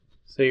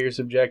So you're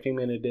subjecting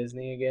me to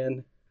Disney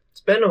again?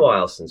 It's been a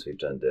while since we've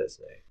done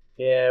Disney.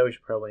 Yeah, we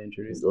should probably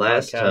introduce the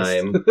Last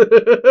podcast.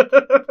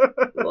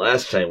 The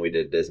last time we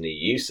did Disney,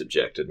 you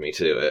subjected me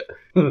to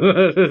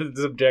it.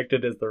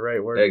 Subjected is the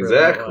right word. For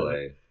that one.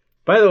 Exactly.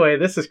 By the way,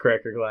 this is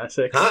Cracker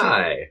Classics.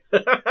 Hi.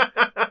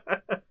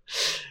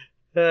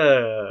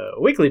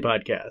 Weekly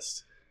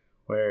podcast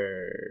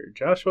where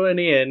Joshua and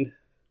Ian,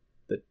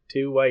 the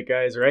two white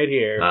guys right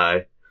here,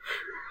 Hi.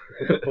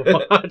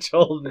 watch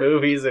old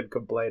movies and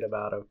complain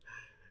about them,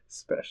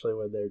 especially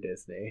when they're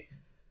Disney.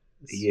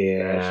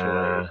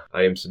 Yeah.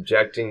 I am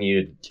subjecting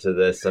you to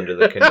this under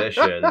the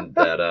condition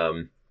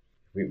that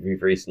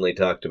we've recently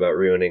talked about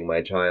ruining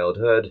my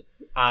childhood.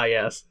 Ah,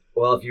 yes.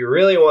 Well, if you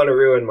really want to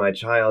ruin my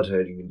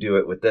childhood, you can do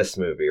it with this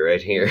movie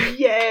right here.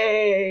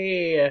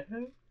 Yay!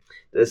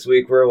 This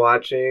week we're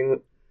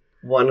watching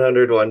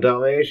 101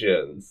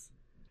 Dalmatians.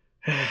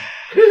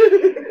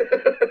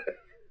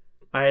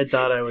 I had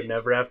thought I would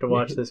never have to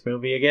watch this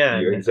movie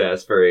again. Your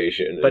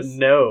exasperation But is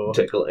no.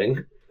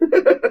 tickling.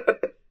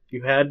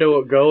 You had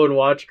to go and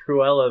watch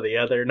Cruella the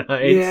other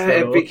night. Yeah,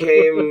 so. it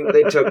became...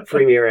 They took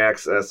Premiere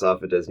Access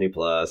off of Disney+, and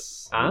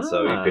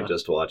so you Ah. could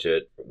just watch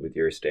it with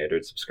your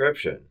standard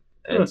subscription.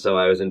 And so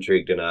I was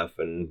intrigued enough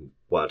and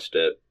watched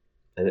it,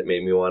 and it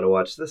made me want to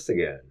watch this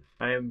again.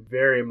 I am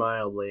very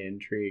mildly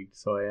intrigued,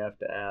 so I have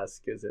to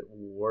ask, is it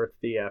worth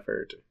the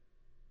effort?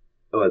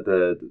 What,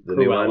 the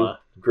new one? Cruella.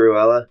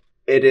 Cruella?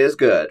 It is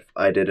good.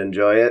 I did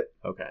enjoy it.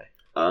 Okay.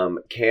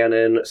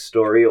 Canon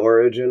story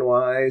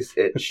origin-wise,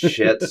 it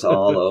shits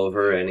all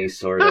over any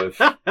sort of...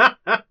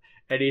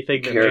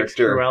 Anything that makes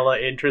character.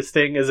 Cruella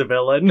interesting as a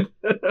villain?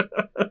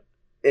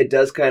 It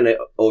does kind of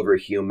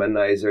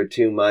overhumanize her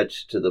too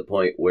much to the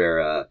point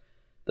where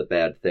the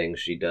bad things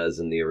she does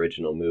in the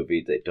original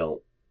movie, they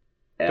don't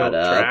add Don't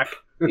up. track.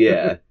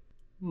 Yeah.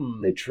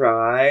 Hmm. They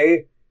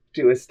try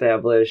to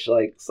establish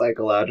like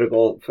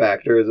psychological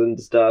factors and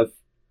stuff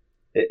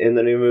in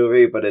the new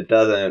movie, but it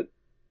doesn't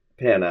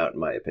pan out in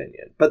my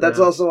opinion. But that's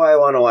No. also why I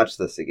want to watch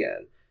this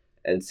again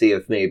and see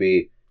if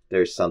maybe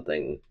there's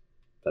something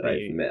that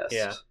Maybe, I've missed.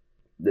 yeah.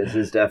 This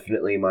is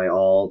definitely my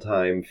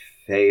all-time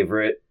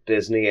favorite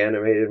Disney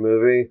animated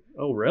movie.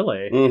 Oh,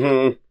 really?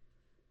 Mm-hmm.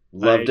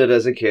 Loved it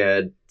as a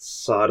kid.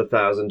 Saw it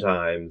 1,000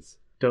 times.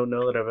 Don't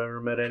know that I've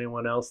ever met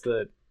anyone else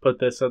that put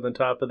this on the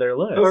top of their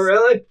list. Oh,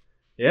 really?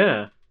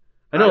 Yeah.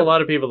 I know a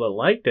lot of people that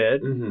liked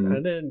it. Mhm. I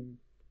didn't.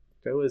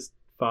 It was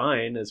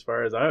fine as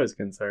far as I was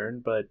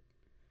concerned, but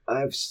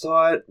I've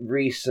saw it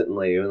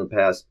recently in the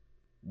past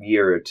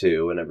year or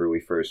two. Whenever we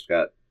first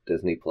got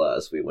Disney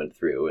Plus, we went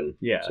through and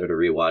yeah. sort of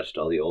rewatched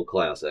all the old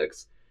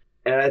classics.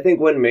 And I think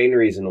one main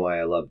reason why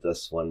I love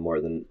this one more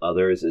than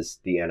others is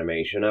the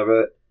animation of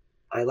it.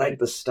 I like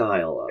the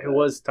style of it. It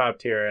was top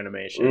tier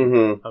animation.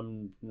 Mm-hmm.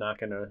 I'm not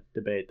going to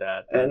debate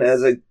that. And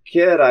as a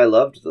kid, I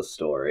loved the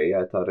story.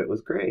 I thought it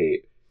was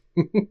great.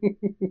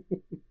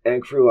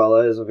 And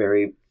Cruella is a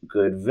very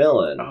good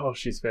villain. Oh,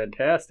 she's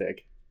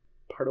fantastic.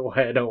 Part of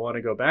why I don't want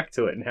to go back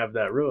to it and have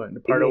that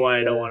ruined. Part of why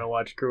I don't Yeah. want to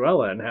watch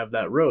Cruella and have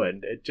that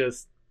ruined. It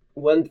just...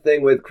 One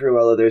thing with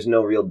Cruella, there's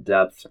no real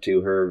depth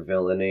to her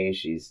villainy.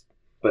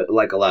 But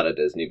like a lot of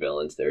Disney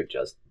villains, they're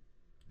just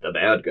the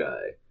bad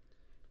guy.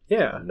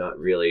 Yeah. Not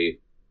really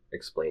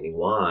explaining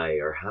why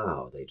or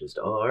how. They just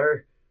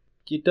are.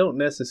 You don't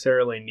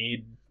necessarily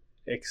need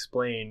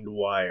explained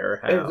why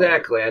or how.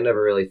 Exactly. I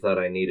never really thought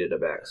I needed a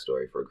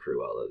backstory for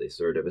Cruella. They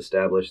sort of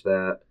established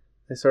that.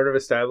 They sort of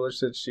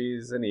established that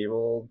she's an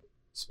evil...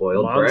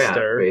 Spoiled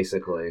Monster. brat,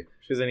 basically.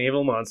 She's an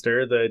evil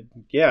monster that...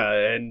 Yeah,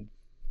 and...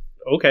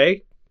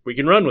 Okay, we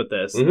can run with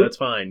this. Mhm. That's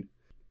fine.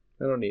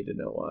 I don't need to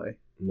know why.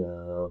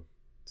 No.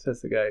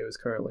 Says the guy who is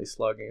currently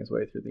slogging his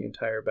way through the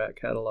entire back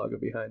catalog of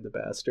Behind the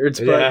Bastards.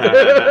 But...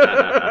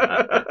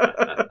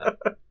 Yeah.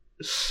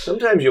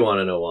 Sometimes you want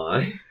to know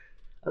why.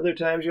 Other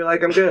times you're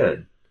like, I'm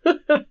good.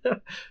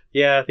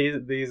 Yeah,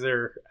 these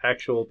are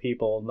actual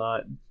people,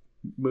 not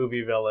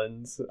movie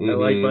villains. I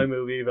like Mhm. my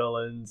movie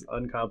villains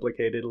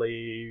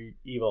uncomplicatedly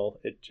evil.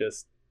 It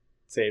just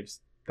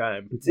saves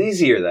time. It's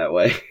easier that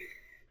way.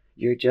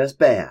 You're just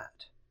bad.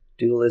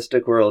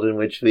 Dualistic world in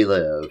which we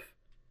live.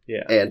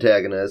 Yeah.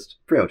 Antagonist,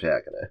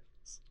 protagonist.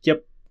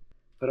 Yep.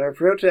 But our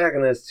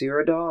protagonists here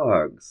are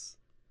dogs.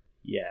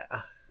 Yeah.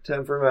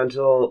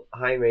 Temperamental,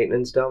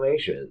 high-maintenance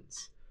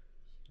Dalmatians.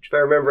 Which, if I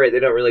remember right, they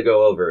don't really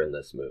go over in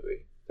this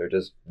movie. They're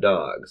just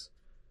dogs.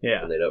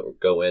 Yeah. And they don't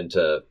go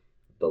into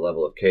the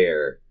level of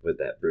care with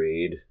that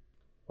breed.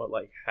 What,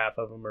 like half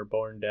of them are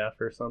born deaf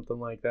or something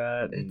like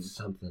that? And It's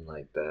something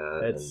like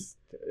that. it's,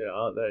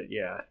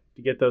 yeah.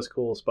 To get those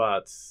cool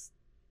spots,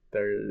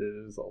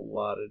 there's a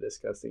lot of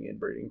disgusting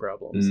inbreeding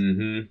problems.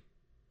 Mm-hmm.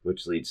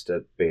 Which leads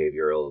to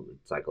behavioral and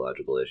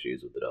psychological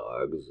issues with the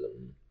dogs.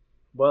 And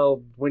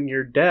Well, when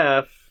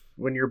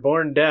you're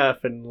born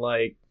deaf and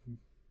like,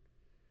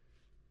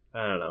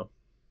 I don't know,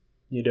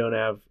 you don't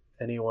have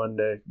any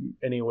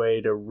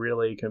way to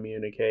really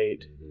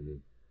communicate. mm-hmm.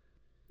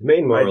 The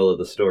main moral of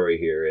the story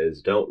here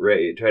is don't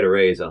try to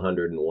raise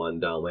 101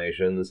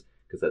 Dalmatians,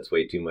 because that's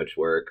way too much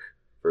work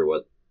for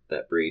what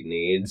that breed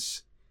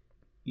needs.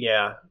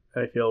 Yeah,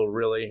 I feel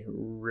really,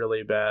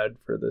 really bad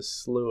for the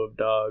slew of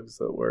dogs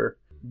that were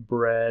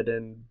bred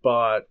and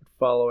bought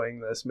following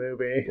this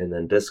movie. And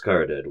then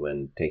discarded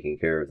when taking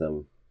care of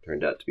them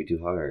turned out to be too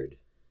hard.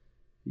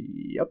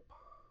 Yep.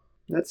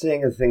 Not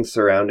saying the things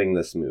surrounding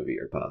this movie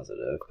are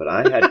positive, but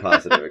I had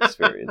positive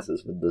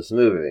experiences with this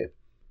movie.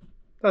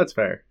 That's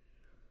fair.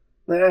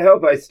 And I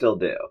hope I still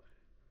do.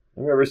 I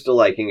remember still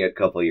liking it a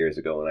couple years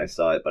ago when I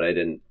saw it, but I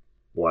didn't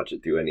watch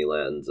it through any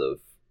lens of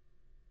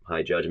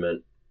high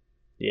judgment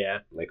Yeah.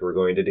 like we're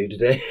going to do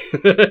today.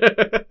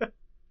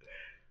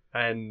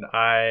 And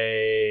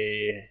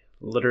I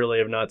literally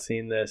have not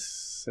seen this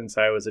since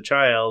I was a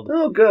child,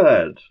 Oh,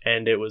 good.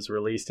 and it was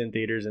released in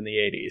theaters in the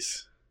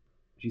 80s.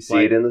 Did you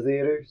see it in the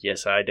theaters?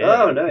 Yes, I did.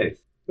 Oh, nice.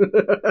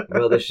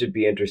 Well, this should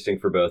be interesting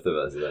for both of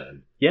us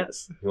then.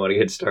 Yes. You want to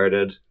get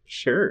started?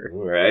 Sure.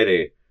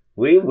 Alrighty.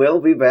 We will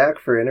be back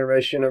for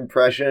intermission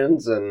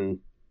impressions and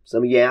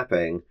some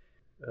yapping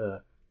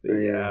The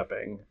Yeah.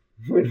 yapping.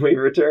 when we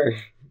return.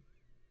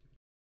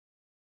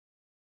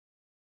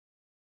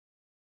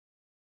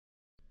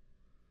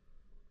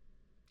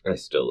 I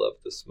still love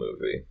this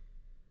movie.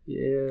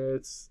 Yeah,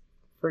 it's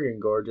friggin'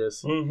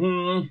 gorgeous.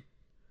 Mm-hmm.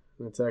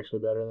 It's actually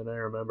better than I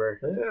remember.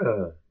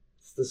 Yeah.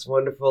 It's this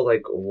wonderful,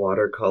 like,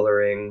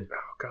 watercoloring,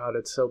 Oh god,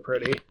 it's so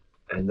pretty.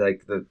 and,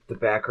 like, the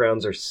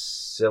backgrounds are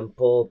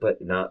simple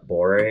but not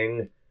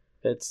boring.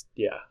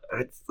 Yeah.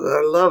 I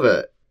love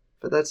it.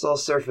 But that's all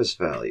surface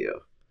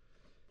value.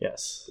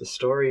 Yes. The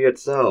story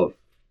itself,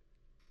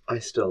 I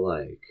still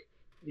like.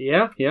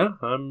 Yeah,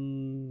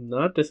 I'm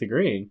not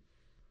disagreeing.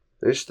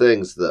 There's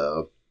things,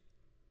 though,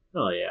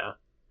 Oh yeah.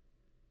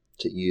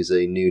 to use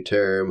a new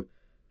term,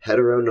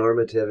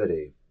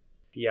 heteronormativity.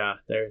 Yeah,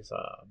 there's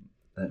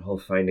That whole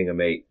finding a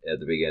mate at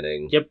the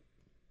beginning. Yep.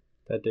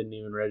 That didn't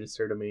even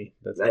register to me.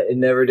 That's It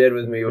never did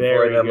with me before,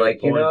 Very and I'm good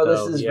like, point, this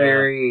though. is Yeah.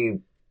 very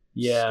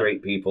yeah.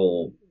 straight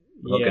people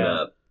hooking Yeah.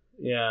 up.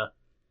 Yeah.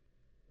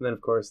 And then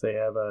of course they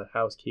have a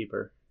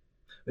housekeeper.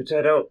 Which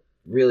I don't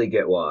really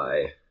get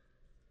why,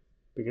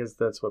 Because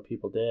that's what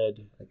people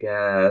did I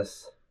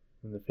guess.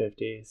 in the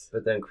 50s.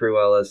 But then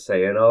Cruella's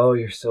saying, oh,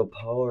 you're so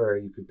poor,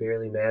 you could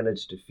barely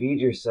manage to feed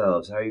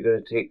yourselves. How are you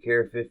going to take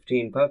care of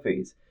 15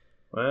 puppies?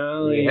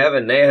 Well, You have a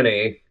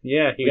nanny.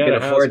 yeah, he we got can a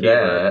afford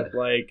housekeeper. that.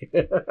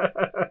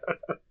 Like,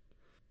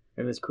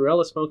 and is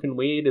Cruella smoking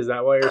weed? Is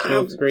that why her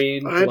smoke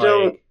screen? I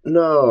don't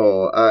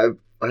know.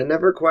 I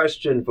never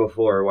questioned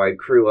before why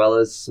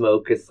Cruella's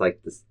smoke is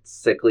like this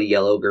sickly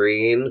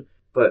yellow-green,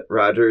 but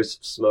Roger's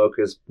smoke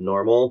is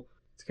normal.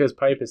 It's because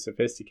pipe is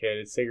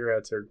sophisticated.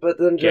 Cigarettes are. But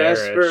then Garish.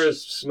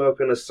 Jasper's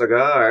smoking a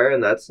cigar,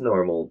 and that's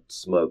normal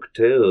smoke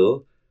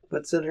too.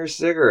 What's in her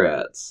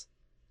cigarettes?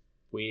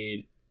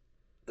 Weed.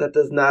 That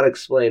does not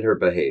explain her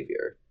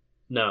behavior.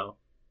 No.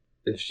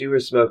 If she were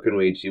smoking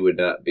weed, she would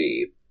not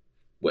be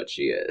what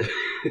she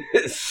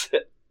is.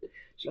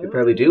 She could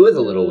probably do with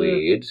a little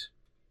weed.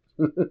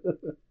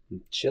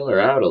 Chill her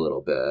out a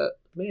little bit.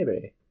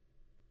 Maybe.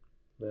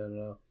 I don't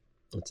know.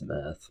 It's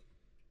meth.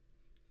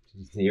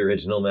 The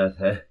original meth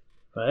head.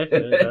 Right?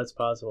 Yeah, that's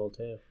possible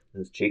too.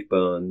 Those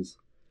cheekbones.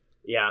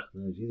 Yeah.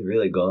 Oh, she's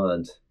really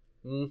gaunt.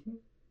 Mm-hmm.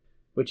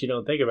 Which you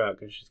don't think about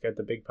because she's got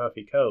the big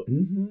puffy coat.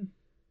 Mm-hmm.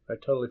 I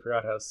totally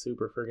forgot how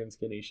super friggin'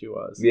 skinny she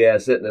was. Yeah,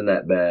 sitting in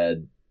that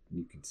bed,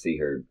 you can see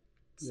her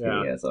skinny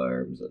Yeah. ass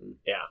arms, and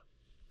Yeah.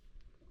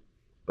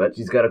 but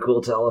she's got a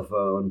cool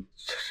telephone.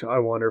 I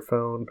want her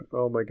phone.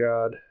 Oh my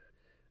god.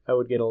 I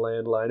would get a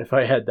landline if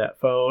I had that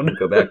phone.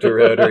 Go back to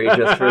Rotary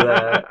just for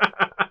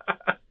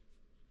that.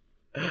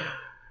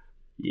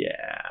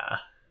 Yeah.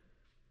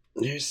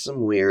 There's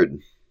some weird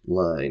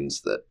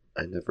lines that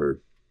I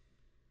never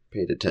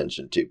paid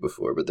attention to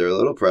before, but they're a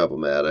little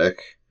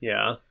problematic.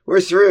 Yeah.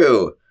 We're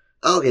through.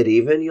 I'll get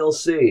even, you'll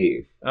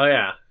see. Oh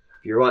yeah.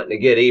 If you're wanting to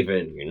get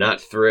even, you're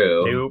not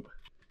through. Nope.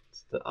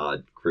 It's the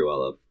odd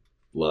Cruella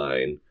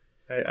line.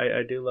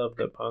 I do love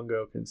that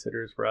Pongo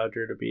considers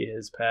Roger to be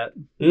his pet.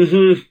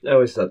 Mm-hmm. I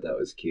always thought that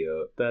was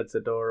cute. That's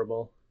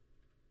adorable.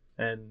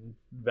 And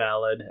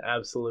valid.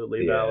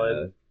 Absolutely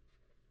valid.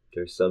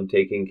 There's some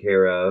taking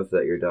care of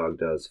that your dog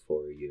does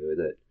for you,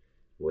 that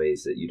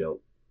ways that you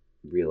don't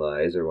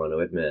realize or want to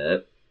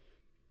admit.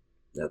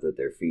 Not that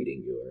they're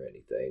feeding you or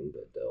anything,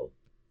 but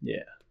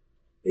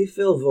they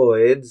fill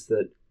voids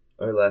that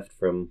are left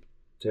from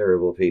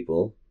terrible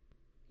people.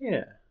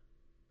 Yeah.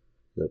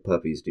 The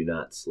puppies do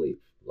not sleep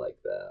like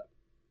that.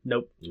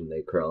 Nope. When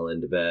they crawl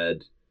into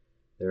bed,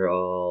 they're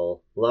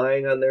all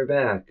lying on their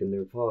back and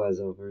their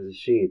paws over the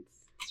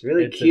sheets. It's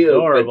really It's cute.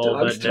 adorable, but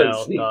dogs but don't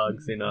no, sleep.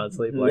 dogs do not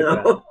sleep like No.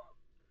 that.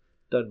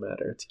 Doesn't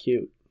matter. It's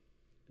cute.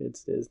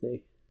 It's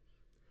Disney.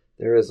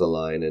 There is a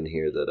line in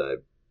here that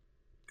I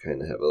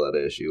kind of have a lot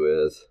of issue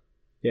with.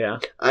 Yeah.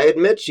 I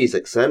admit she's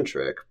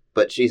eccentric,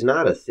 but she's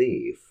not a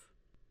thief.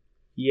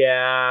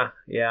 Yeah.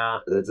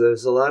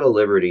 There's a lot of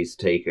liberties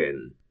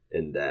taken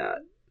in that.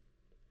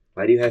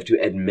 Why do you have to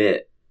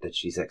admit that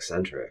she's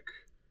eccentric?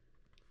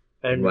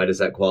 And why does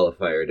that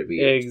qualify her to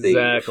be a thief?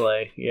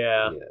 Exactly.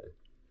 Yeah.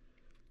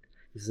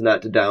 This is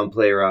not to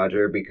downplay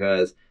Roger,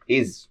 because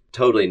he's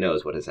totally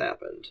knows what has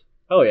happened.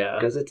 Oh yeah.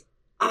 Because it's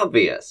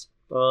obvious.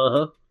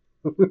 Uh-huh.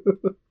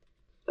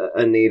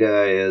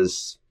 Anita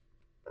is,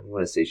 I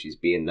want to say she's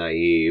being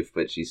naive,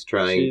 but she's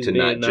trying She's to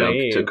not being jump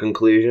naive. to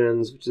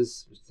conclusions, which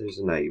is, there's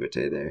a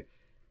naivete there.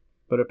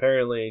 But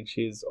apparently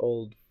she's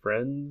old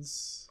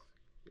friends,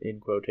 in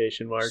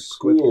quotation marks,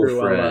 School with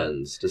Cruella.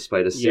 friends,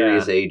 despite a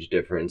serious age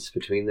difference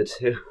between the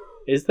two.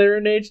 Is there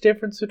an age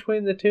difference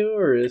between the two,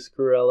 or is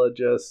Cruella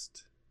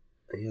just...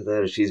 Yeah,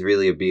 that she's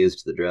really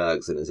abused the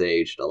drugs and has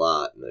aged a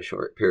lot in a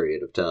short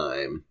period of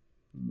time.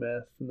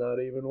 meth? Not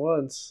even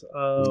once.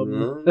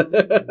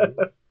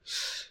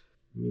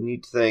 You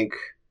need to think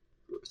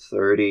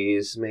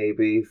 30s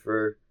maybe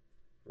for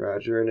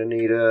Roger and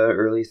Anita,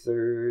 early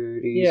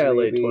 30s. Yeah,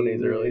 late maybe,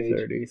 20s, early age.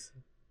 30s.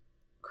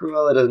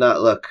 Cruella does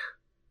not look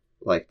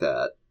like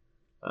that.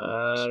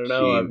 I don't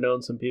know. I've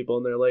known some people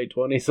in their late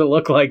 20s that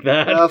look like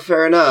that. Well,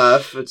 fair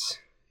enough. It's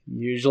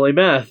Usually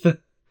meth.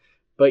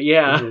 But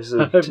yeah, there's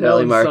a I've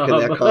tally known mark some. in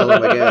that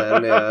column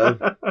again. Yeah,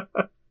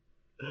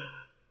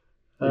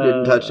 they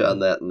didn't touch on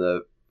that in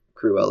the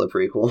Cruella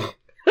prequel.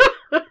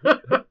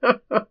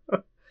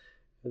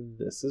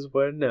 This is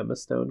when Emma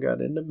Stone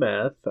got into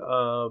meth.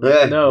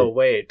 No,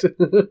 wait. Can't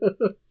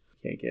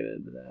get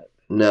into that.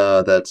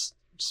 No, that's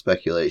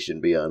speculation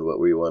beyond what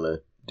we want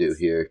to do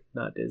here.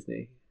 Not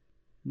Disney.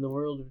 In the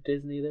world of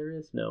Disney, there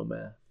is no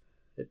meth.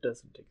 It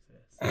doesn't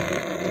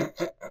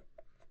exist.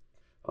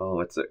 Oh,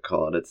 what's it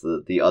called? It's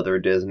the other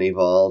Disney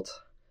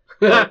Vault.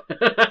 I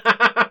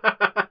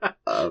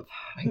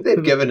think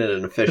they've given it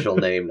an official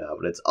name now,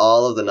 but it's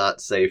all of the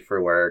not safe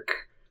for work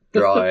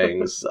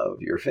drawings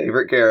of your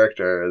favorite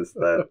characters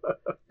that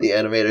the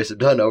animators have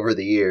done over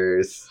the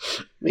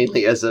years,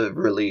 mainly as a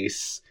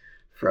release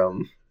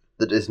from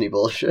the Disney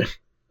bullshit.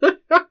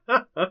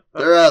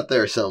 They're out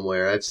there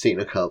somewhere. I've seen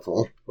a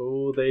couple.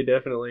 Oh, they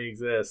definitely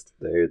exist.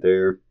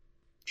 They're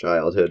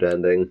childhood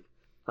ending.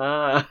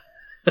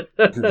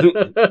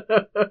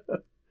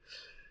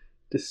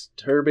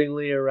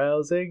 Disturbingly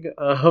arousing.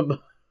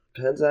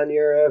 Depends on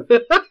your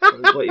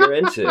what you're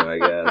into, I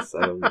guess.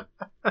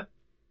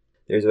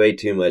 There's way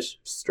too much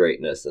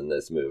straightness in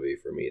this movie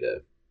for me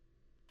to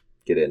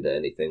get into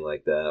anything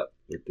like that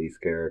with these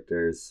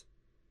characters.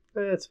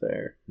 That's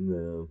fair.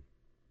 No.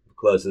 The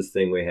closest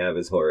thing we have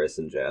is Horace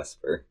and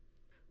Jasper,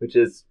 which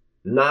is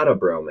not a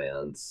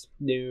bromance,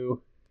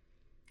 New.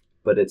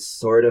 but it's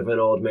sort of an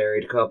old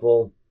married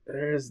couple.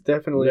 There's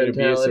definitely an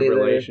abusive Mentality there.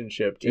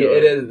 relationship to Yeah,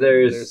 it. it is.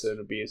 There's an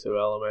abusive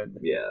element.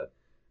 Yeah.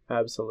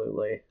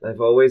 Absolutely.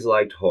 I've always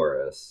liked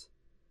Horace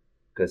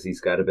because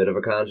he's got a bit of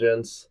a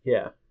conscience.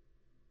 Yeah.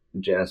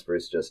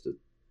 Jasper's just a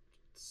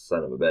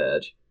son of a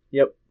bitch.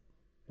 Yep.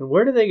 And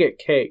where do they get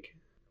cake?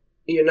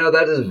 You know,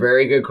 that is a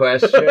very good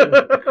question.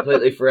 I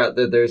completely forgot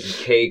that there's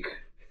cake.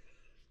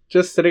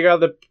 Just sitting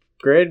on the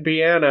grand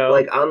piano.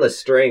 Like on the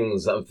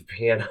strings of the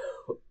piano.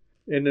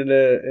 in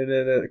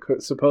a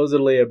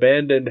supposedly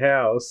abandoned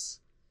house.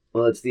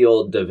 Well, it's the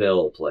old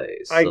DeVille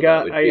place. I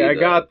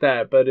got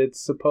that, but it's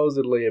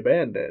supposedly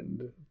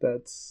abandoned.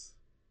 That's...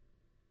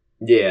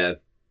 Yeah.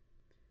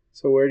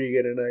 So where do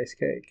you get a nice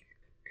cake?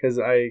 Because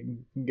I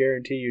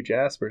guarantee you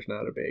Jasper's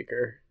not a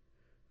baker.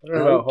 I don't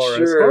know about Horace.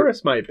 Sure.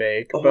 Horace might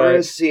bake,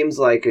 Horace seems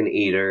like an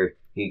eater.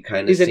 He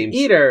kind of he's seems an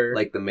eater,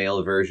 like the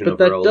male version but of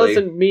that Rolly.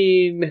 doesn't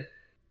mean,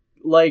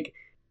 like,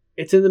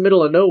 it's in the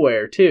middle of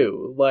nowhere,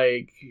 too.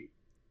 Like,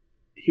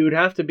 he would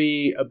have to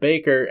be a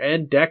baker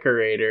and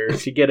decorator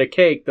to get a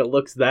cake that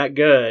looks that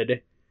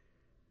good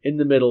in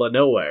the middle of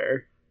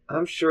nowhere.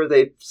 I'm sure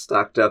they've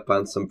stocked up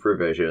on some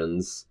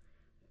provisions.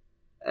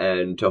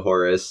 And to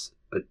Horace,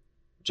 a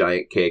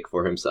giant cake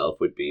for himself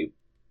would be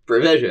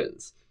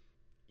provisions.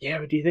 Yeah,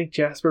 but do you think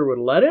Jasper would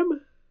let him?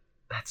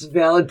 That's a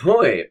valid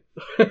point.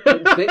 I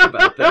didn't think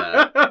about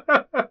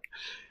that.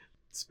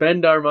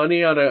 Spend our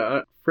money on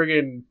a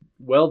friggin'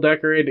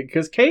 well-decorated...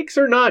 Because cakes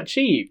are not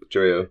cheap.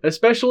 True.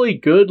 Especially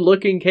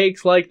good-looking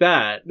cakes like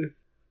that.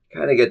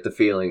 Kind of get the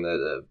feeling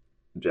that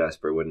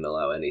Jasper wouldn't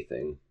allow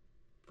anything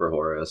for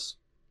Horace.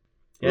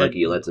 Yeah, Lucky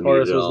he lets him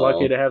Horace eat it was all.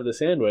 lucky to have the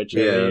sandwich.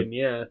 Yeah. I mean,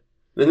 yeah.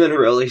 And then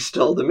Rolly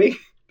stole the meat.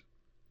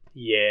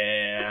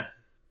 Yeah.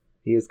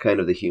 He is kind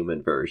of the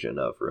human version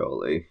of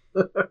Rolly.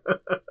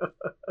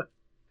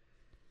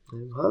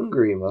 I'm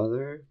hungry,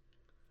 Mother.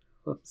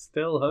 I'm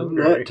still I'm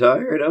hungry. not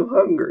tired, I'm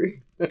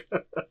hungry.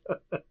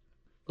 A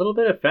little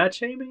bit of fat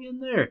shaming in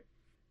there.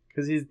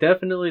 Because he's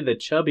definitely the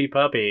chubby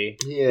puppy.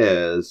 He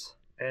is.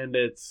 And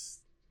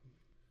it's...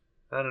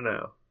 I don't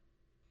know.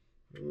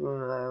 I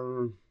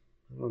don't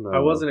know. I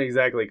wasn't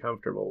exactly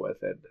comfortable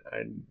with it.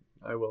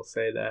 I will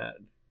say that.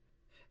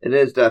 It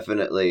is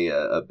definitely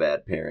a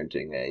bad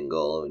parenting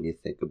angle when you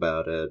think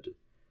about it.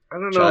 I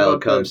don't know.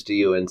 Child comes to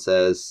you and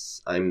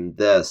says, I'm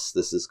this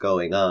is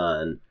going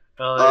on.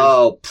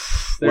 There's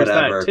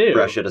Whatever, that too.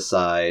 brush it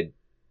aside.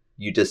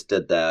 You just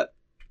did that.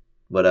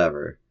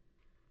 Whatever.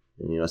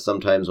 And,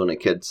 sometimes when a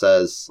kid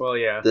says, well,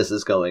 yeah, this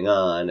is going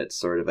on, it's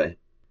sort of a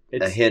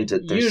hint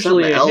that there's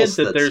usually something a else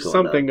hint that there's going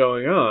something on.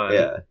 going on.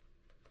 Yeah.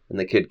 And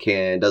the kid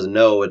doesn't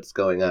know what's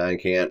going on,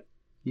 can't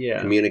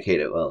communicate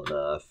it well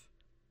enough.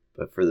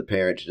 But for the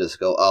parent to just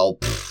go,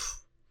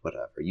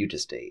 whatever, you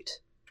just ate.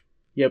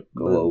 Yep.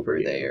 Go none for over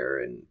you. there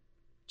and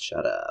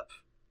shut up.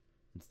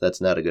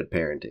 That's not a good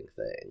parenting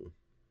thing.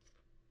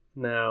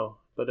 No,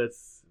 but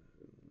it's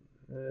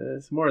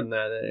more than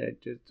that.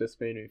 It just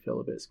made me feel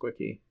a bit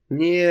squicky.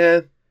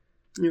 Yeah,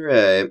 you're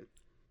right.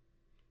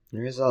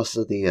 There is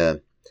also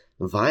the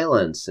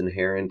violence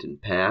inherent in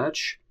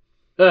Patch.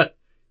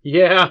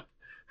 Yeah.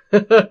 I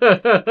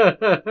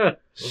don't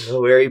know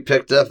where you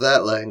picked up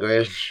that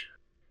language.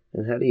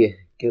 And how do you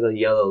get a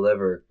yellow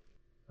liver?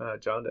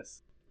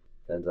 Jaundice.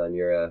 Depends on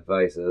your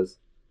vices.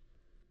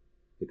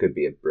 It could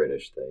be a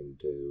British thing,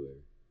 too.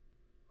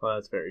 Well,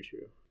 that's very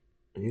true.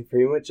 I mean,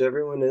 pretty much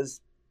everyone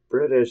is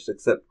British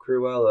except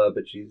Cruella,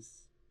 but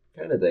she's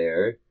kind of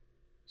there.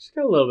 She's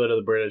got a little bit of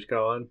the British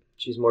going.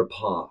 She's more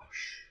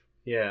posh.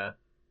 Yeah.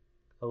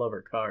 I love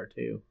her car,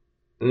 too.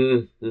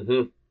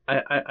 Mm-hmm.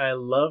 I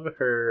love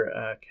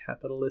her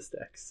capitalist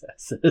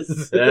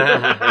excesses.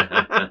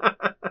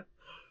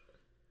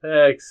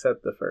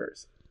 Except the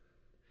furs.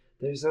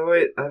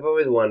 I've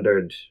always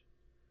wondered,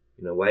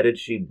 why did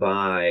she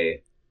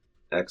buy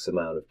X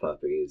amount of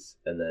puppies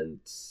and then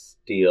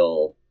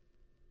steal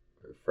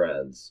her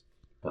friends'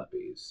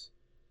 puppies?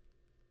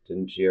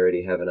 Didn't she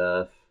already have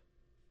enough?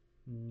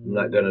 I'm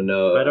not gonna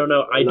know. I don't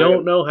know. I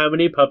don't know how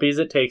many puppies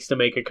it takes to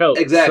make a coat.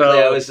 Exactly.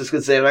 So... I was just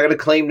gonna say I'm not gonna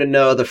claim to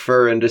know the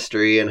fur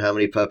industry and how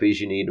many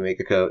puppies you need to make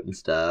a coat and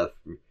stuff.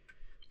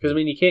 Because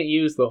you can't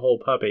use the whole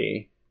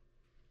puppy.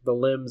 The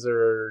limbs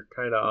are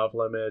kind of off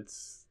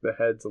limits. The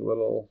head's a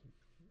little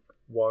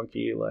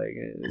wonky. So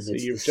it's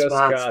you've the just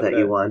spots got that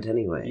you want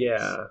anyway.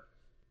 Yeah.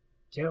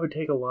 Yeah, it would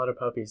take a lot of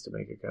puppies to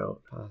make a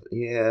coat.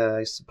 Yeah,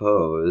 I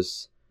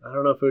suppose. I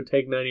don't know if it would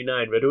take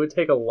 99, but it would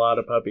take a lot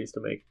of puppies to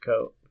make a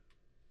coat.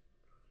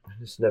 I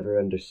just never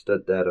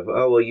understood that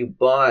you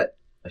bought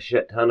a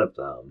shit ton of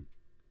them,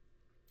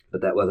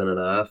 but that wasn't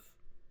enough.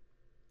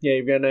 Yeah,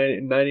 you've got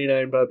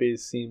 99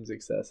 puppies seems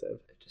excessive.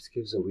 It just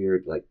gives a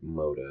weird,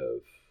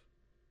 motive.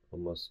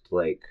 Almost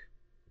like,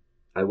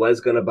 I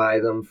was gonna buy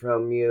them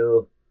from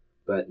you,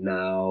 but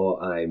now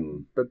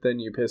I'm... But then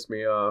you pissed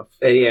me off.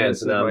 And yeah,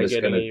 so now I'm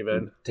just gonna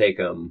even. take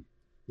them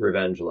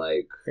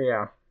revenge-like.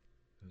 Yeah.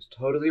 I was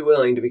totally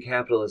willing to be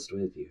capitalist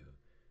with you.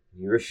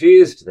 You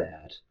refused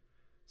that.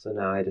 So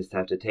now I just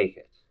have to take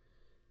it.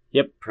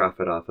 Yep.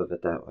 Profit off of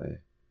it that way.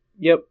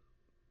 Yep.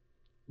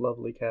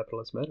 Lovely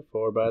capitalist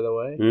metaphor, by the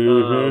way.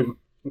 Mm-hmm.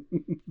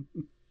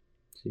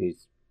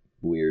 She's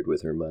weird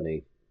with her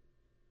money.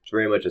 It's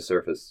very much a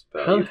surface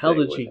value. How the hell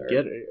did she her.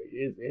 get it?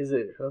 Is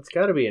it? Well, it's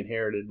got to be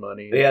inherited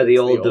money. Yeah, the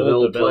old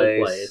DeVille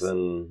place, place.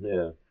 and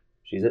yeah,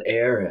 she's an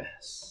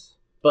heiress.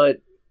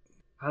 But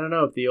I don't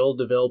know if the old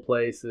DeVille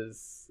place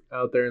is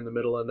out there in the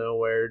middle of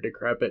nowhere,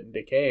 decrepit and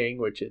decaying,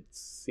 which it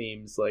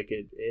seems like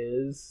it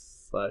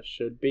is /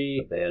 should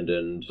be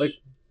Abandoned, at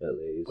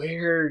least.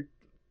 Where?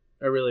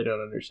 I really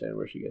don't understand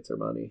where she gets her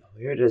money.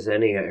 Where does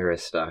any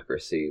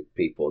aristocracy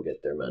people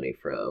get their money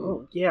from?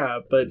 Oh, yeah,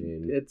 but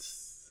it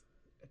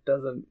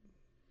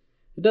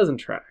doesn't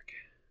track.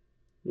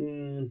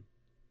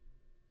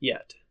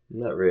 Yet.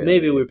 Not really.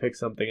 Maybe we pick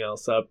something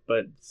else up,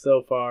 but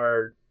so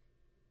far...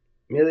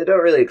 Yeah, they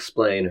don't really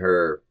explain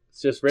her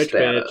It's just rich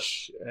status.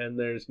 bitch, and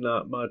there's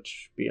not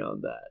much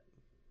beyond that.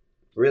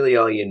 Really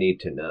all you need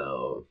to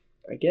know.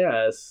 I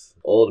guess.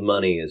 Old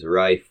money is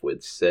rife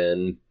with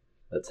sin.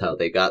 That's how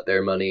they got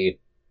their money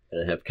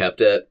and have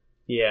kept it.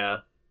 Yeah.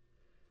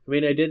 I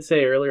mean, I did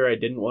say earlier I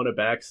didn't want a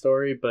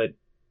backstory, but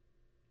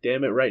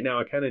damn it, right now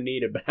I kind of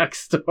need a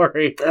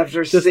backstory.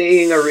 After Just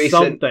seeing a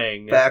recent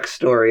something.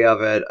 backstory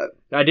of it,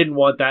 I didn't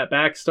want that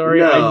backstory.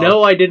 No. I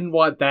know I didn't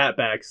want that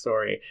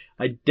backstory.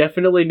 I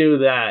definitely knew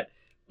that.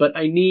 But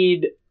I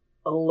need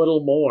a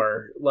little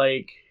more.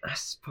 I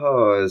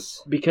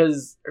suppose.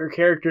 Because her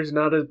character's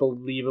not as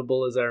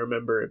believable as I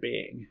remember it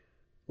being.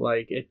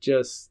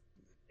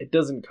 It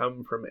doesn't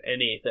come from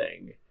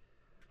anything.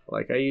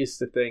 I used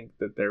to think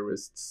that there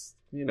was,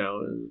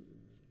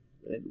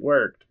 it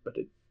worked, but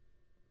it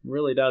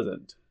really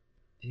doesn't.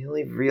 The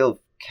only real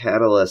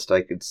catalyst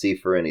I could see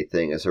for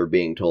anything is her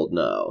being told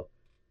no.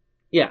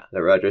 Yeah.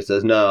 That Roger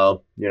says,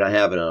 no, you're not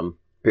having them,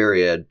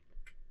 period.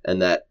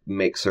 And that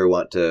makes her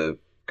want to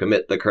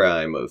commit the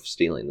crime of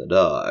stealing the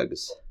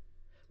dogs.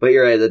 But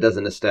you're right, that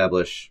doesn't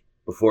establish,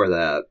 before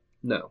that,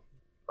 No.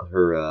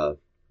 her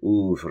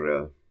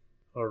oeuvre.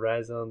 Or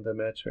raison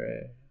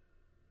d'être.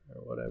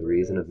 Or whatever. The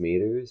reason of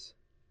meters?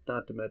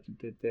 Not d'être.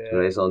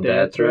 Raison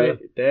d'être?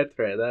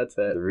 D'être, that's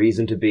it. The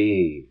reason to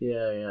be.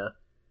 Yeah.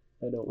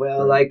 I don't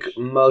Well, French. like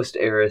most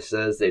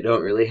heiresses, they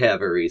don't really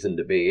have a reason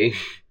to be.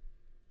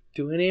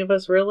 Do any of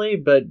us really?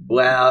 But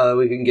Well,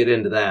 we can get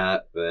into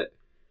that, but...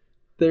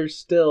 there's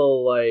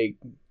still,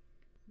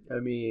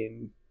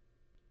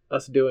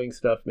 us doing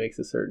stuff makes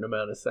a certain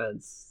amount of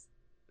sense.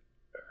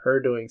 Her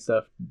doing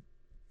stuff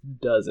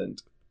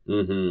doesn't.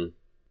 Mm-hmm.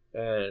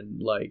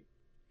 And,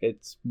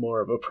 it's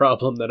more of a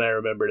problem than I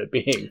remembered it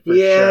being, for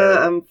Yeah, sure.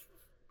 I'm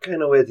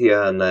kind of with you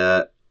on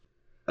that.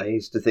 I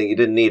used to think you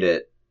didn't need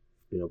it.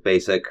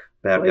 Basic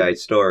bad guy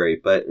story,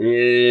 but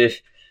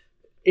It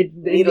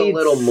need a needs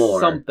little more.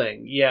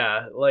 something,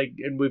 yeah.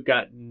 And we've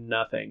got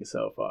nothing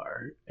so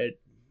far.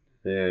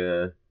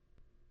 Yeah.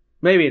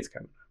 Maybe it's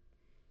coming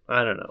up.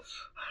 I don't know.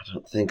 I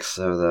don't think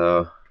so,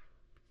 though.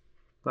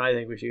 I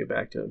think we should get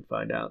back to it and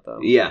find out, though.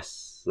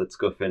 Yes, let's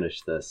go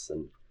finish this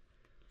and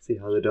see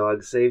how the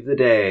dogs save the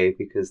day,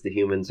 because the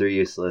humans are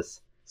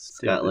useless.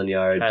 Stupid Scotland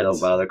Yard, pets. don't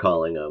bother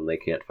calling them. They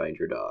can't find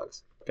your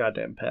dogs.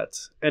 Goddamn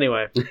pets.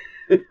 Anyway.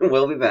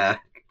 We'll be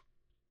back.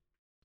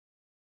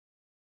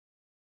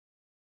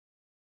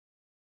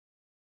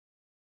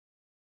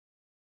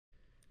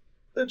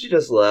 Don't you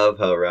just love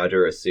how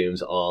Roger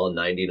assumes all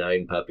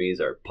 99 puppies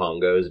are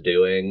Pongo's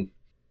doing?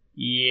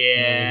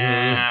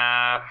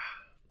 Yeah.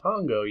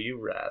 Pongo, you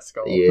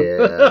rascal.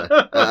 Yeah.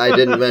 I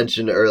didn't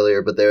mention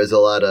earlier, but there's a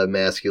lot of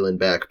masculine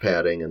back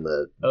patting in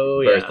the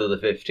Birth of the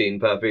 15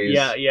 Puppies.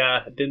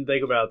 Yeah. Didn't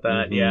think about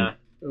that. Mhm. Yeah.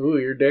 Ooh,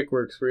 your dick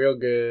works real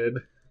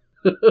good.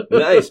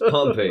 Nice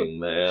pumping,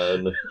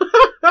 man.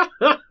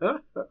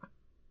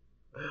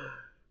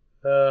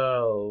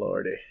 Oh,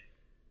 lordy.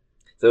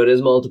 So it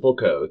is multiple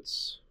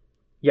coats.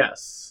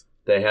 Yes.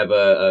 They have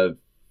a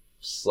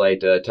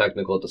slight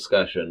technical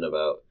discussion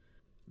about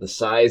the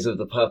size of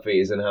the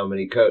puppies and how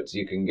many coats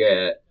you can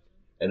get.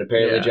 And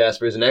apparently Yeah.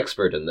 Jasper's an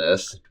expert in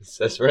this. He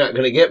says we're not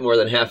going to get more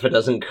than half a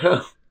dozen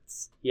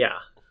coats. Yeah.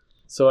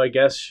 So I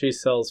guess she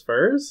sells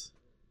furs?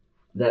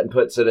 That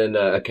puts it in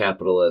a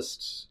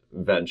capitalist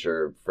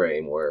venture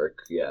framework,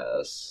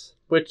 yes.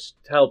 Which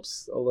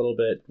helps a little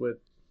bit with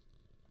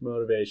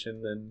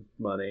motivation and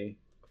money.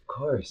 Of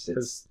course,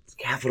 'Cause it's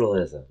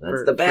capitalism. That's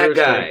fur- the bad furs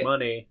guy. make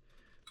money.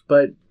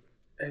 But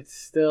it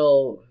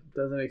still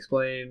doesn't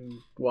explain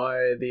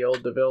why the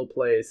old DeVille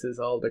place is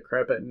all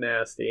decrepit and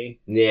nasty.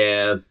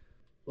 Yeah.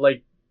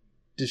 Like,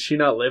 does she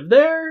not live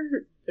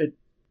there?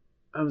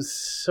 I'm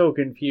so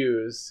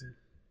confused.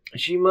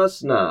 She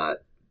must not,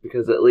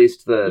 because at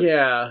least the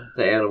Yeah.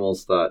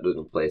 animals thought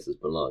the place has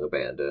been long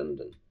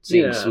abandoned, and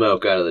seeing Yeah.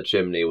 smoke out of the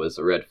chimney was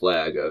a red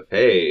flag of,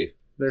 hey,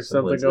 There's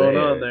something someone's going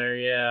there. on there,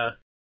 yeah.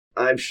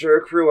 I'm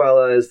sure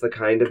Cruella is the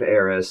kind of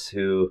heiress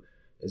who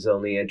is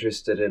only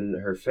interested in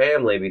her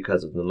family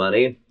because of the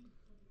money.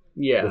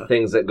 Yeah. The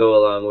things that go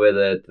along with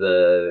it,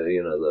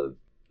 the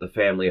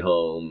family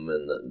home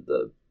and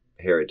the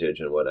heritage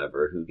and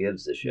whatever. Who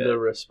gives a shit? The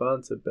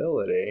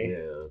responsibility.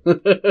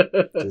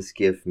 Yeah. Just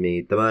give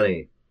me the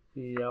money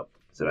Yep.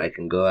 so I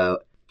can go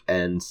out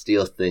and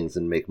steal things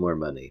and make more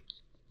money.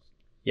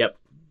 Yep.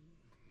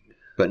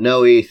 But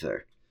no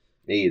ether.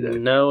 Either.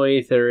 No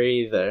ether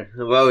either.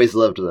 I've always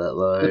loved that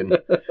line.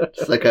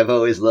 Just like I've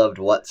always loved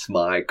What's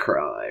My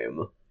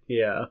Crime.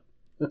 Yeah.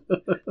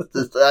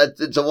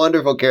 It's a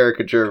wonderful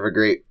caricature of a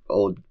great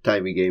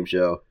old-timey game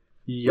show.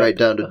 Yep. Right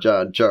down to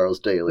John Charles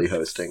Daly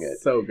hosting it.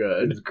 So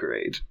good. It's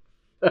great.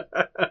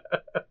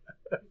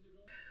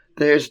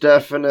 There's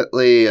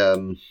definitely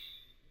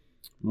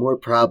more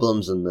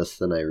problems in this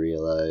than I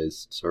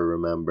realized or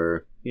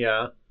remember.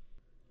 Yeah.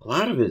 A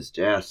lot of it is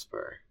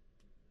Jasper.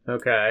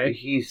 Okay.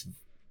 He's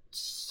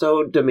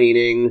so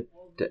demeaning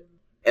to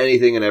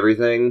anything and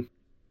everything.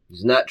 He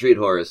does not treat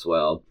Horace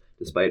well,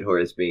 despite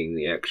Horace being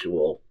the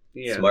actual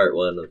Yeah. smart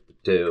one of the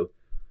two.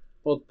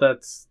 Well,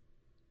 that's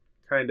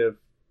kind of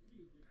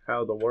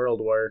how the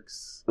world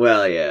works.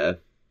 Well, yeah.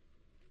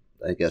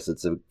 I guess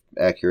it's an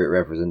accurate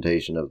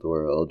representation of the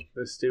world.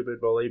 The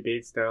stupid bully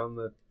beats down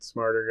the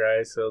smarter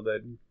guy so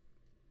that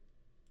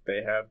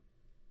they have,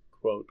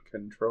 quote,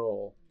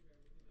 control.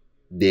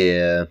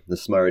 Yeah, the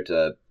smart,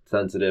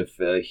 sensitive,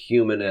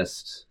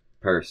 humanist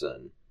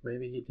person.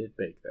 Maybe he did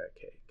bake that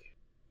cake.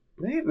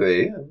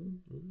 Maybe. I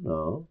don't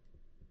know.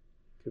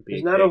 Could be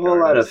There's not a cake whole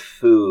lot of artist.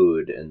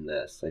 food in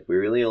this. Like, we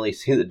really only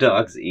see the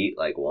dogs eat,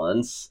 like,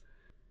 once.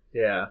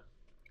 Yeah.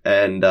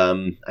 And,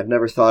 I've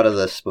never thought of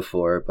this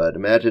before, but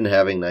imagine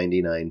having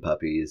 99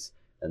 puppies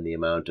and the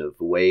amount of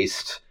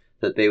waste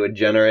that they would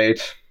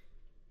generate.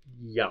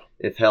 Yeah.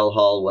 If Hell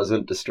Hall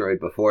wasn't destroyed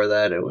before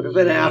that, it would have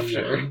been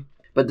after.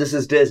 But this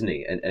is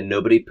Disney, and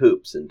nobody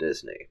poops in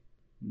Disney.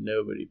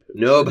 Nobody poops.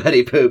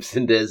 Nobody poops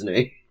in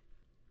Disney.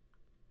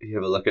 You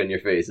have a look on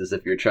your face as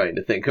if you're trying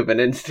to think of an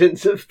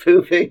instance of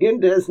pooping in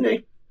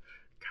Disney.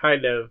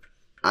 Kind of.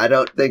 I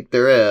don't think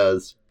there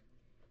is.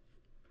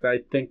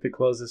 I think the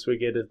closest we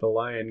get is The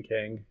Lion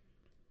King.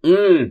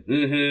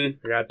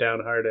 Mm-hmm. I got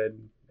downhearted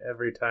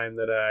every time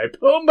that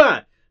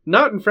Pumbaa!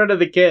 Not in front of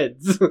the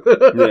kids.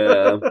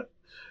 Yeah.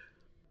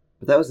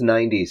 But that was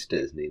 90s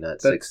Disney,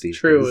 not That's 60s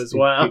true Disney. as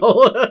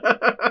well.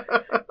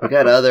 We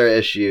got other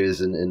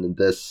issues in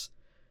this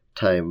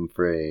time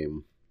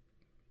frame.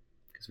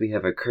 Because we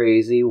have a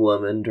crazy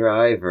woman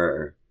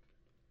driver.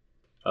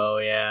 Oh,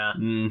 yeah.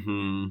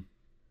 Mm-hmm.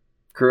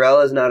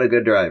 Cruella's not a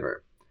good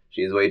driver.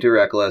 She's way too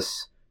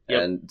reckless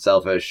and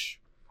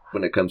selfish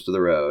when it comes to the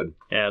road.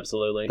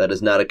 Absolutely. That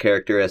is not a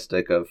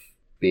characteristic of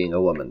being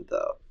a woman,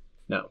 though.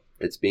 No.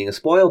 It's being a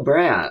spoiled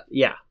brat.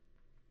 Yeah.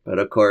 But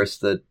of course,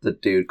 the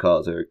dude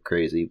calls her a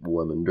crazy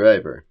woman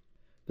driver.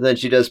 But then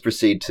she does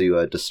proceed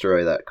to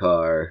destroy that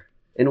car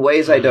in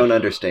ways I don't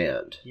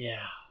understand.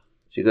 Yeah.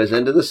 She goes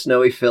into the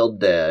snowy-filled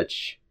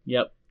ditch,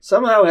 Yep.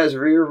 somehow has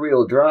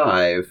rear-wheel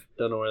drive,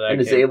 Don't know where that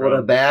and is came able to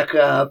from. back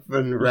up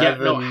and rev Yeah,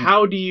 no, and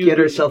how do you get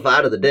herself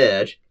out of the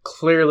ditch.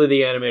 Clearly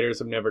the animators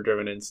have never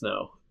driven in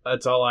snow.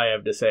 That's all I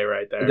have to say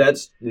right there.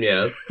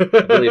 Yeah, I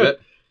believe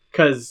it.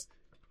 Because,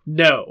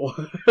 no.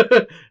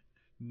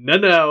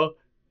 No.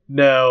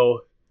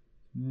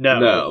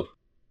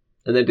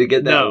 And then to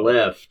get that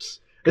lift,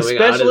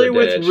 especially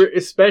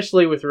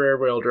with rear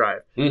wheel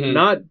drive,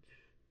 not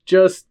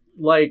just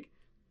like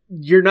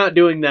you're not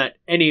doing that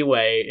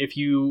anyway. If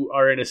you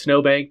are in a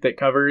snowbank that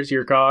covers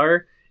your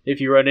car,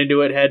 if you run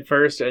into it head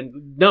first,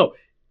 and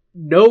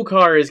no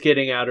car is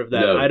getting out of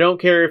that. No. I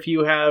don't care if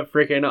you have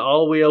freaking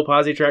all-wheel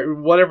posi track,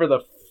 whatever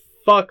the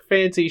fuck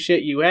fancy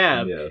shit you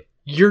have. Yeah.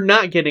 You're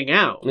not getting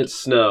out. It's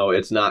snow.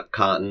 It's not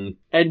cotton.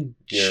 And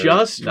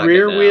just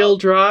rear-wheel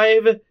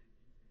drive?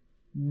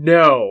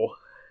 No.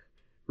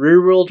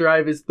 Rear-wheel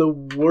drive is the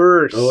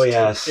worst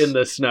in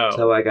the snow. That's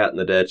how I got in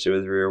the ditch. It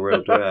was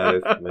rear-wheel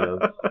drive. Man.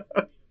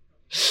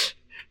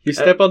 You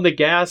step on the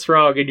gas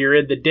wrong and you're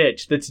in the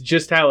ditch. That's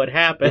just how it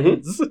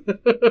happens.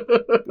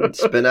 I'd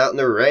spin out in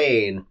the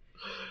rain.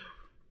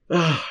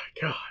 Oh,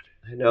 God.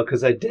 I know,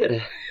 because I did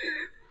it.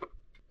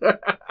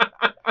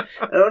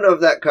 I don't know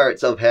if that car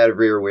itself had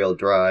rear-wheel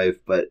drive,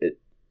 but it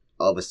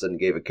all of a sudden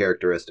gave a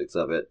characteristics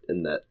of it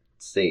in that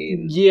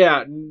scene.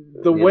 Yeah,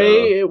 the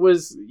way it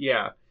was,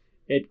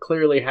 it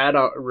clearly had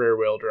a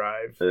rear-wheel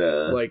drive.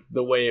 Yeah. Like,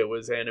 the way it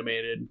was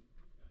animated.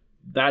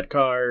 That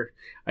car,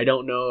 I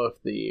don't know if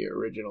the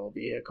original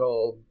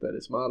vehicle that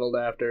it's modeled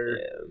after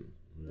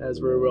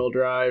has rear-wheel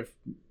drive.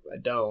 I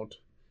don't.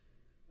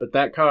 But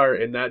that car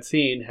in that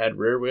scene had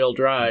rear-wheel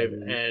drive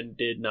and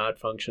did not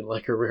function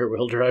like a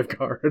rear-wheel drive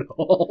car at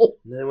all.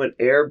 And then went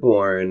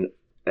airborne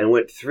and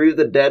went through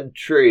the dead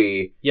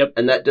tree. Yep.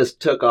 And that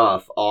just took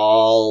off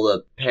all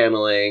the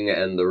paneling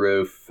and the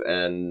roof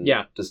and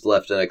just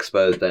left an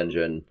exposed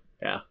engine.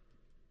 Yeah.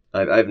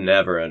 I've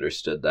never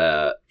understood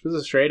that. It was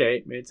a straight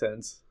 8, made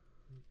sense.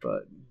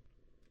 But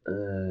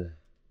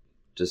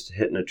just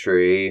hitting a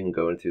tree and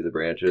going through the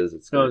branches.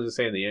 I was just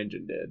saying the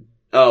engine did.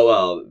 Oh,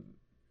 well,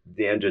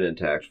 the engine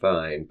intact,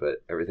 fine,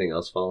 but everything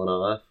else falling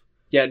off?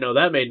 Yeah, no,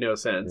 that made no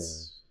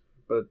sense.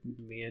 Yeah. But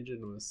the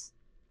engine was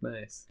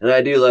nice. And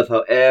I do love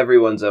how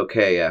everyone's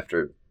okay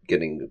after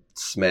getting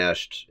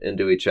smashed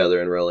into each other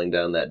and rolling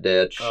down that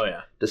ditch. Oh,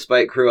 yeah.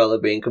 Despite Cruella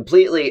being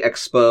completely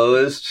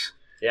exposed.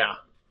 Yeah.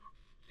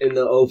 In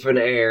the open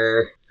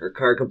air. Her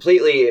car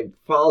completely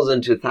falls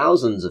into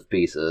thousands of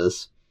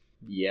pieces.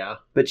 Yeah.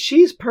 But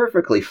she's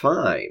perfectly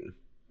fine.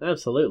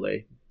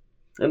 Absolutely.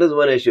 That is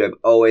one issue I've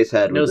always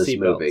had with this seatbelts.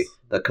 movie.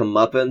 The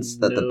comeuppance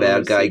that the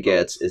bad guy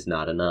gets is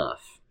not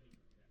enough.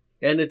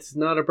 And it's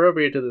not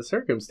appropriate to the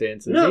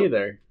circumstances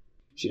either.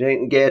 She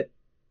didn't get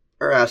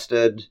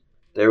arrested.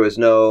 There was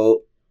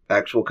no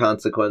actual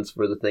consequence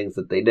for the things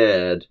that they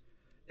did.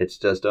 It's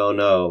just, oh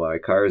no, my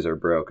cars are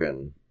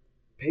broken.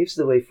 Paves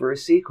the way for a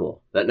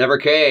sequel that never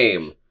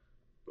came.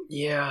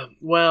 Yeah,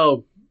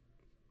 well,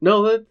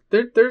 no,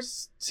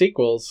 there's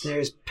sequels.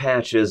 There's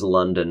Patch's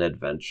London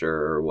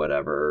Adventure or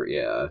whatever.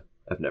 Yeah,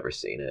 I've never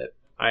seen it.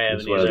 I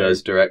haven't It's one of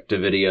those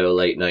direct-to-video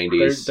late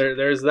 90s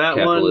there's that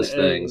capitalist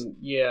one. things.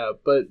 Yeah,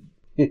 but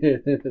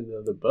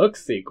the book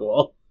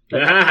sequel.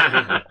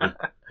 The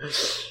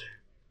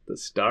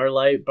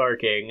Starlight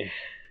Barking.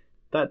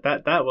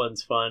 That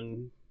one's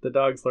fun. The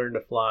dogs learn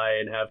to fly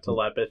and have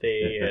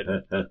telepathy,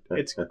 and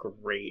it's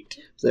great.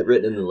 Is that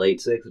written in the late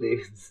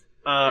 60s?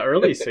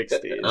 Early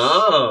 60s.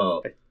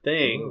 Oh! I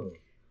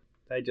think.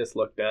 I just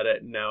looked at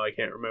it, and now I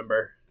can't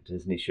remember.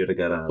 Disney should have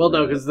got on. Well,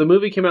 no, because the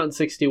movie came out in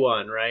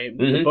 61, right?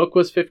 Mm-hmm. The book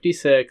was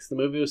 56, the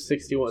movie was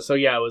 61, so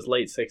yeah, it was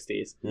late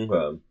 60s.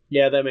 Okay.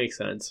 Yeah, that makes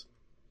sense.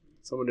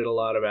 Someone did a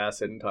lot of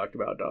acid and talked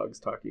about dogs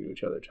talking to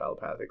each other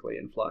telepathically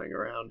and flying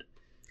around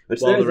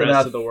while the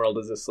rest of the world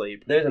is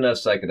asleep. There's enough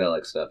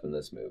psychedelic stuff in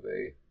this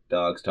movie.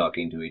 Dogs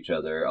talking to each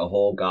other, a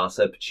whole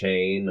gossip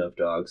chain of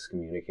dogs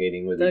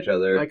communicating with each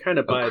other. I kind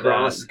of buy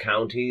across that.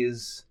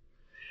 counties.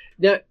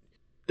 Yeah,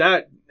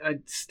 that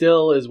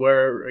still is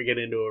where I get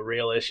into a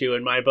real issue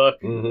in my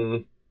book.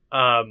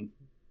 Mm-hmm.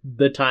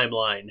 The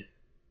timeline.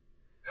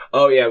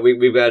 Oh yeah,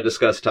 we've got to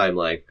discuss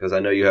timeline because I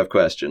know you have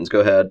questions.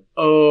 Go ahead.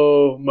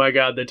 Oh my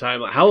God, the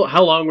timeline.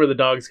 How long were the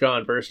dogs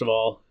gone? First of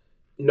all,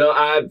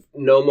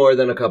 no more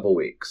than a couple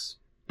weeks.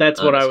 That's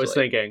honestly what I was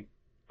thinking.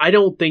 I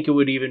don't think it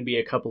would even be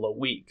a couple of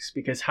weeks,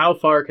 because how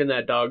far can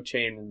that dog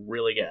chain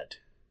really get?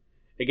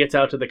 It gets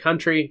out to the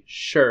country,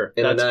 sure,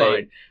 that's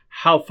fine.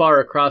 How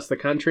far across the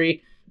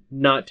country?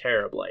 Not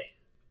terribly.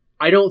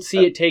 I don't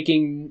see it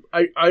taking.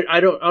 I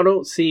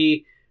don't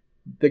see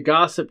the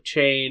gossip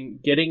chain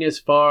getting as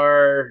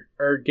far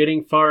or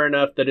getting far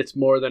enough that it's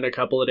more than a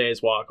couple of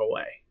days walk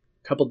away.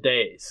 Couple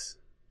days.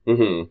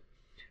 Mm-hmm.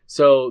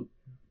 So,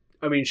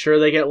 I mean, sure,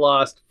 they get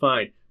lost,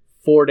 fine.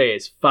 4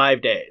 days, 5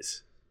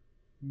 days.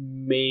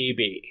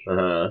 Maybe.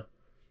 Uh-huh.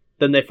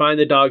 Then they find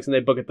the dogs and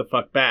they book it the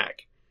fuck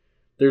back.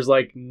 There's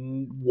like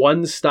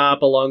one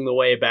stop along the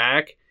way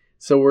back.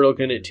 So we're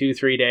looking at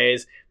 2-3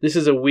 days. This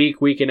is a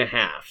week and a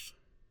half.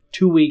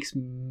 2 weeks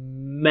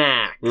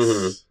max.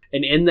 Mm-hmm.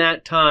 And in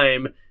that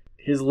time,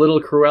 his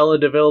little Cruella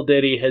de Vil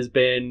ditty has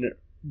been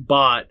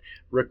bought,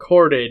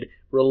 recorded,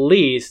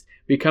 released,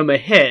 become a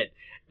hit,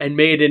 and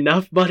made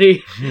enough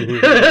money,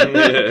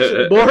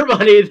 more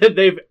money than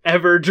they've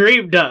ever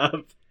dreamed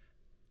of.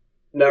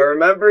 Now,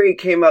 remember, he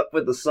came up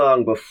with the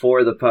song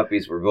before the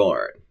puppies were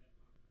born.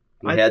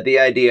 He had the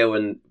idea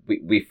when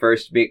we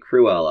first meet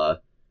Cruella.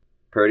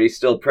 Purdy's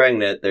still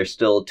pregnant. They're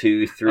still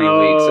 2-3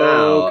 weeks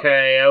out.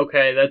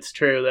 Okay, that's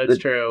true. That's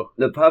true.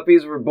 The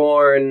puppies were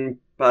born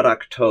about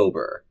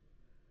October,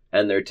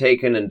 and they're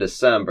taken in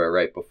December,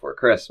 right before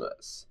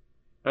Christmas.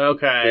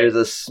 Okay. There's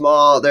a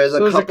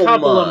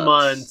couple of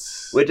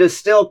months, which is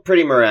still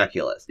pretty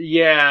miraculous.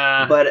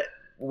 Yeah. But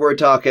we're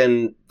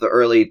talking the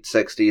early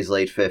 60s,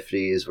 late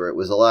 50s, where it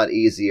was a lot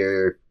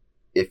easier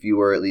if you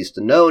were at least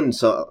a known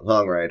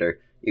songwriter.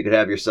 You could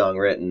have your song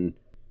written,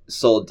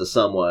 sold to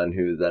someone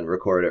who then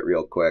recorded it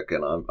real quick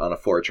and on a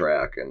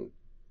 4-track and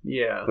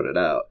put it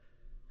out.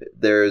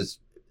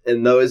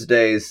 In those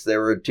days,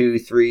 there were 2,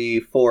 3,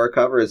 4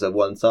 covers of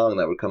one song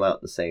that would come out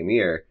in the same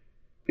year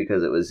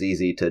because it was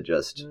easy to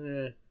just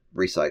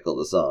recycle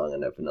the song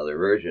and have another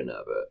version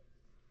of it.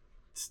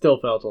 Still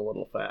felt a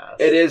little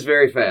fast. It is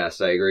very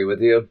fast, I agree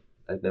with you.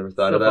 I've never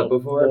thought of that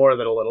before. More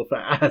than a little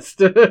fast.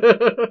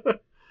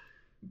 But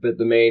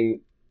the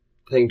main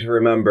thing to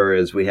remember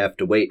is we have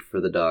to wait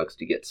for the dogs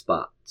to get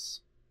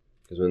spots.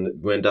 Because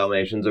when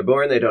Dalmatians are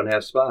born, they don't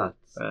have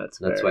spots.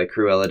 That's why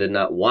Cruella did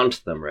not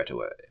want them right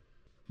away.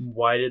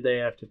 Why did they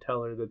have to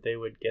tell her that they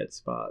would get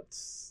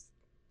spots?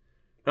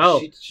 Oh,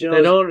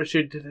 they don't.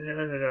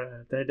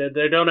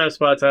 They don't have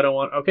spots. I don't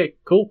want. Okay,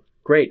 cool,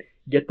 great.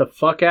 Get the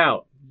fuck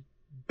out.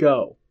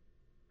 Go.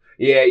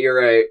 Yeah,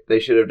 you're right. They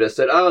should have just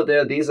said, "Oh,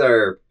 these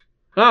are."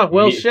 Oh,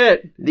 well,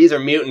 shit. These are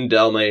mutant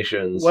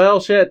Dalmatians.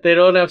 Well, shit. They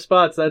don't have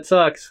spots. That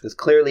sucks. Because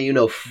clearly you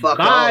know fuck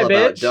all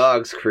about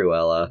dogs,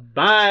 Cruella.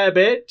 Bye,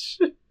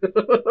 bitch.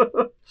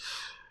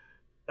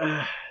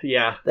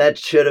 Yeah. That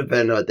should have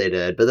been what they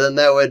did. But then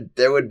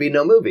there would be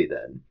no movie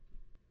then.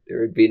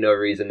 There would be no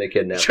reason to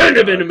kidnap dogs. Shouldn't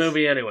have been a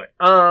movie anyway.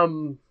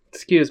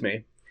 Excuse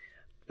me.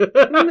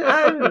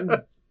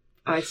 I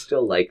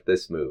still like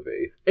this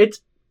movie.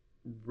 It's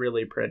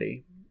really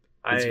pretty.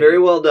 It's very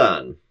well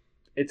done.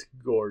 It's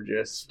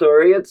gorgeous.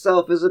 Story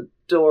itself is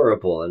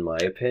adorable, in my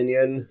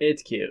opinion.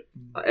 It's cute.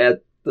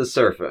 At the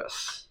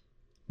surface.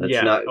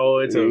 That's not,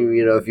 it's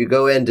if you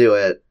go into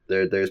it,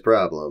 there's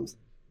problems.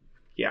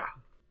 Yeah.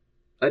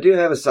 I do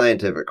have a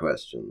scientific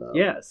question, though.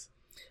 Yes.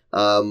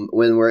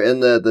 When we're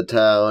in the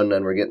town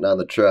and we're getting on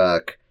the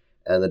truck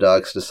and the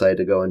dogs decide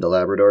to go into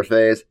Labrador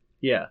phase.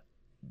 Yeah.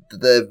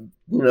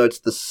 It's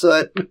the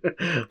soot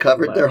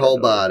covered their whole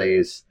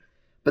bodies.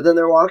 But then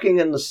they're walking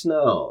in the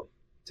snow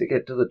to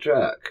get to the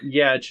truck.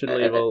 Yeah, it should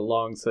leave a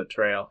long soot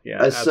trail.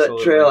 Yeah,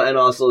 soot trail, and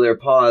also their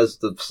paws,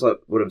 the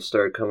soot would have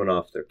started coming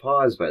off their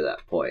paws by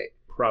that point.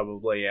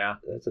 Probably, yeah.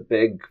 That's a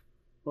big...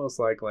 Most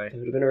likely. It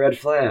would have been a red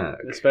flag.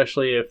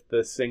 Especially if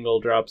the single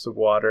drops of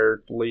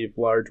water leave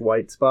large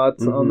white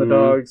spots on the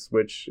dogs,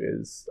 which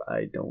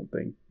I don't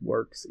think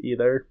works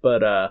either.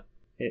 But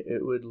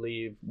it would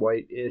leave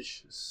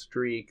white-ish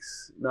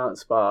streaks, not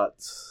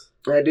spots.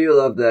 I do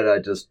love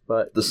that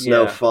the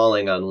snow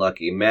falling on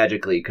Lucky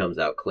magically comes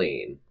out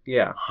clean.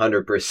 Yeah.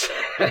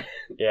 100%.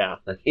 Yeah.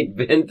 He'd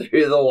been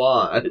through the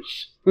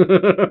wash.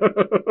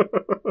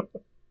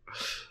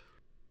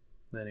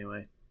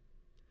 Anyway.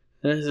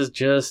 This is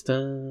just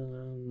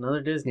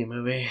another Disney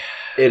movie.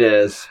 It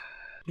is.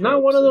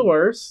 Not one of the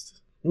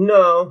worst.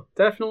 No.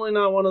 Definitely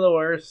not one of the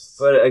worst.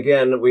 But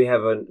again, we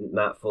have a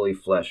not fully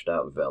fleshed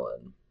out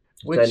villain.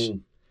 Which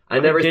I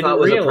never thought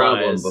was a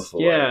problem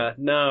before. Yeah,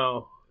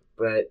 no.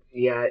 But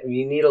yeah,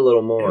 you need a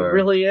little more. It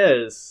really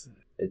is.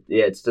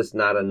 It's just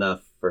not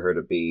enough for her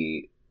to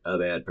be a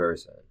bad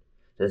person.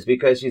 Just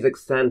because she's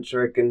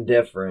eccentric and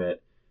different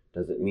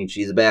doesn't mean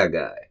she's a bad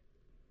guy.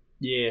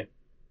 Yeah.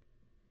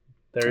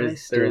 There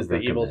is the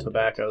evil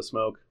tobacco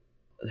smoke.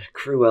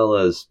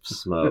 Cruella's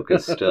smoke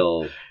is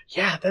still...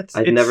 Yeah,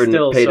 I've never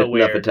paid enough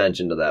weird.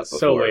 Attention to that before,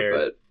 so weird.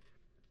 But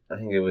I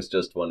think it was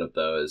just one of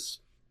those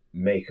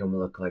make him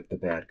look like the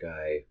bad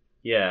guy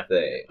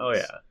things. Oh,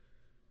 yeah.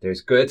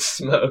 There's good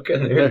smoke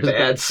and there's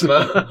bad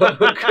smoke.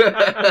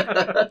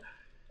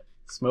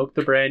 Smoke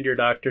the brand your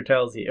doctor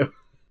tells you.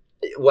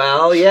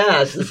 Well,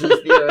 yes, this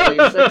is the early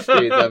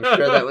 60s. I'm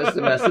sure that was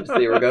the message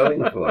they were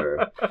going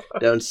for.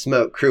 Don't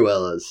smoke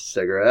Cruella's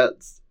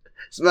cigarettes.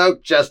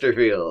 Smoke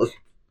Chesterfield.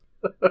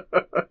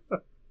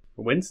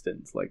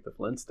 Winston's like the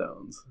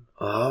Flintstones.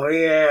 Oh,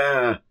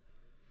 yeah.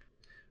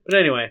 But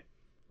anyway,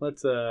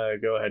 let's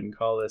go ahead and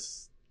call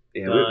this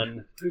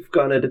done. We've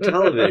gone into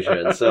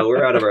television, so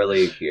we're out of our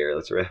league here.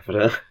 Let's wrap it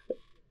up.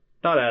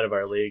 Not out of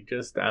our league,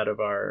 just out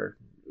of our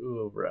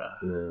oeuvre.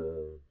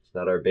 No.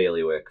 Not our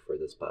bailiwick for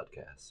this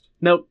podcast.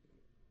 Nope.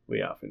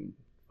 We often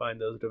find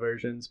those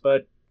diversions,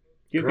 but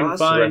you can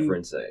find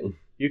referencing.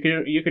 You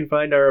can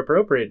find our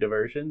appropriate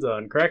diversions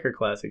on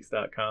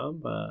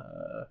crackerclassics.com.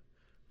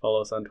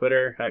 Follow us on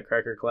Twitter at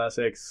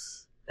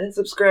crackerclassics. And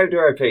subscribe to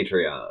our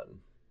Patreon.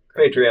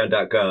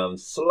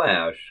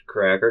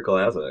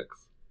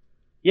 Patreon.com/crackerclassics.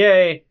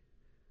 Yay!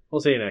 We'll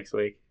see you next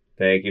week.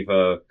 Thank you,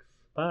 folks.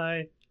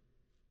 Bye.